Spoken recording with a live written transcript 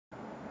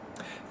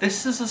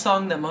This is a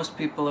song that most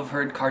people have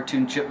heard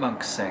cartoon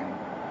chipmunks sing,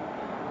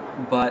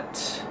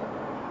 but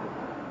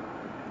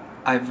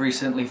I've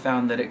recently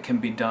found that it can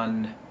be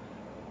done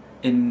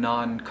in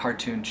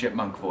non-cartoon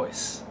chipmunk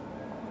voice.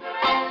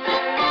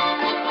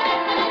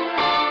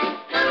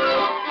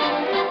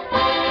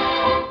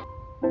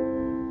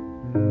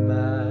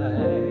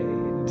 My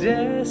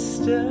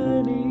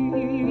destiny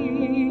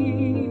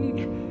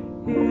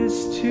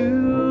is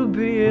to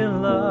be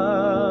in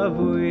love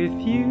with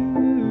you.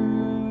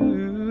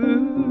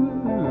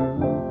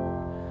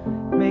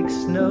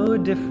 Makes no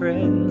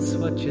difference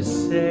what you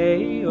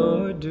say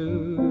or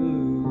do.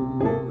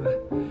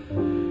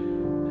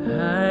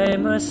 I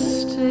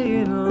must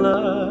stay in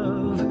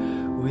love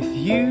with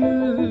you.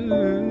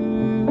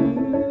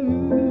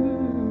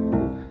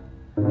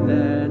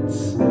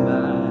 That's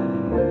my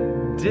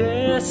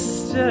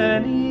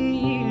destiny.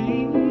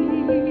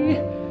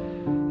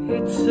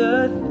 It's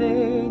a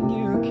thing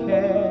you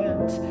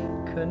can't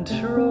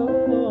control.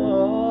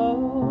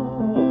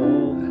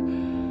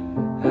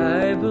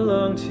 I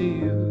belong to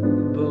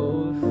you,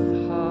 both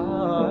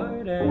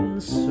heart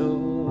and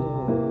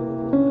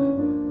soul,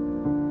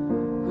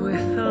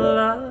 with a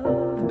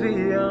love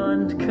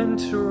beyond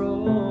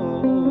control.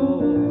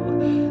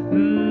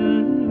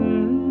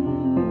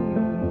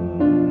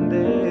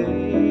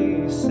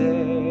 They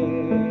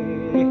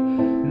say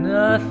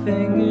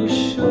nothing is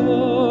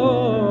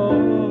sure,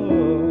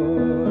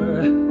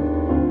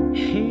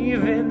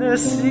 even the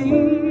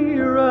sea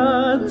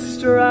runs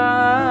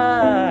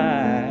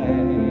dry.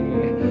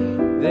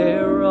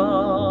 They're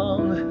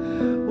wrong,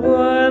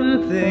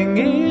 one thing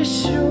is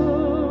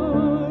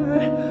sure,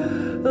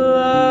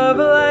 love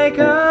like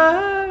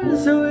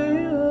ours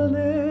will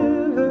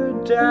never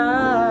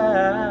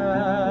die.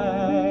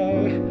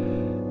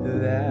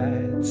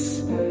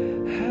 That's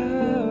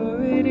how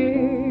it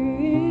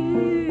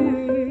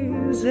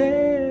is,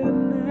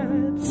 and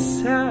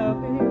that's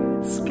how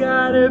it's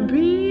gotta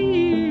be.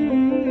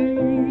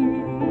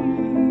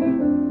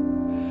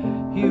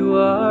 You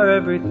are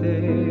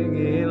everything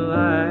in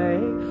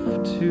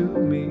life to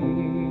me.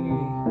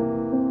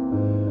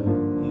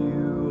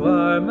 You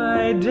are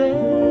my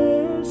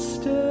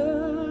destiny.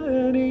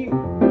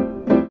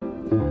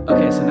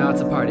 Okay, so now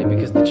it's a party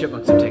because the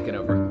chipmunks have taken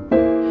over.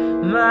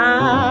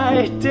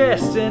 My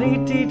destiny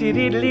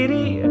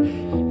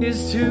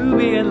is to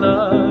be in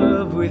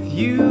love with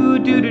you.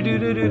 Do.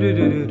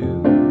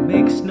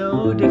 Makes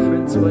no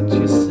difference what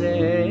you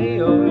say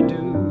or do.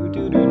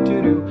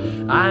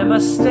 I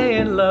must stay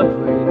in love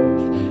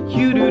with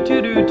you. Do.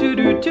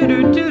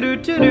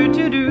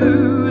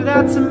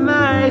 That's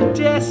my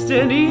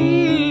destiny.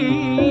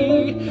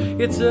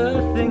 It's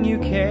a thing you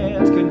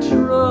can't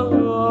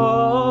control.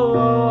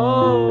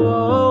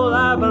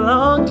 I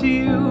belong to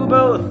you,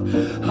 both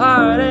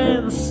heart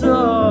and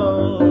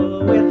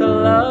soul, with a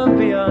love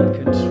beyond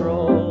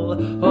control.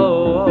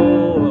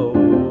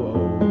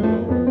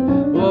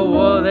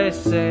 Oh, they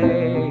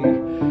say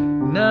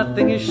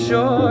nothing is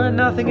sure,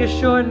 no,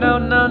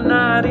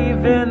 not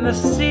even the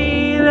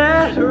sea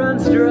that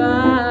runs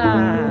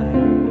dry.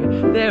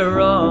 They're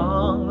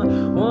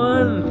wrong,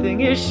 one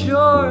thing is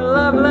sure,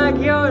 love like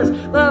yours,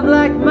 love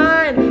like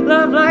mine,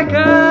 love like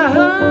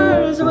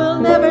ours will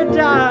never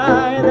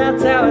die.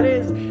 That's how it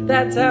is,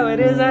 that's how it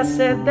is, I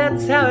said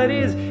that's how it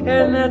is,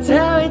 and that's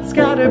how it's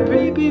gotta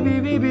be.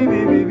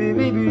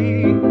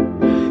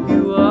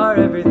 You are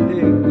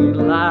everything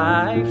in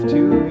life to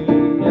me,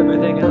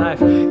 everything in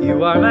life.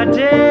 You are my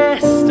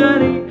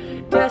destiny.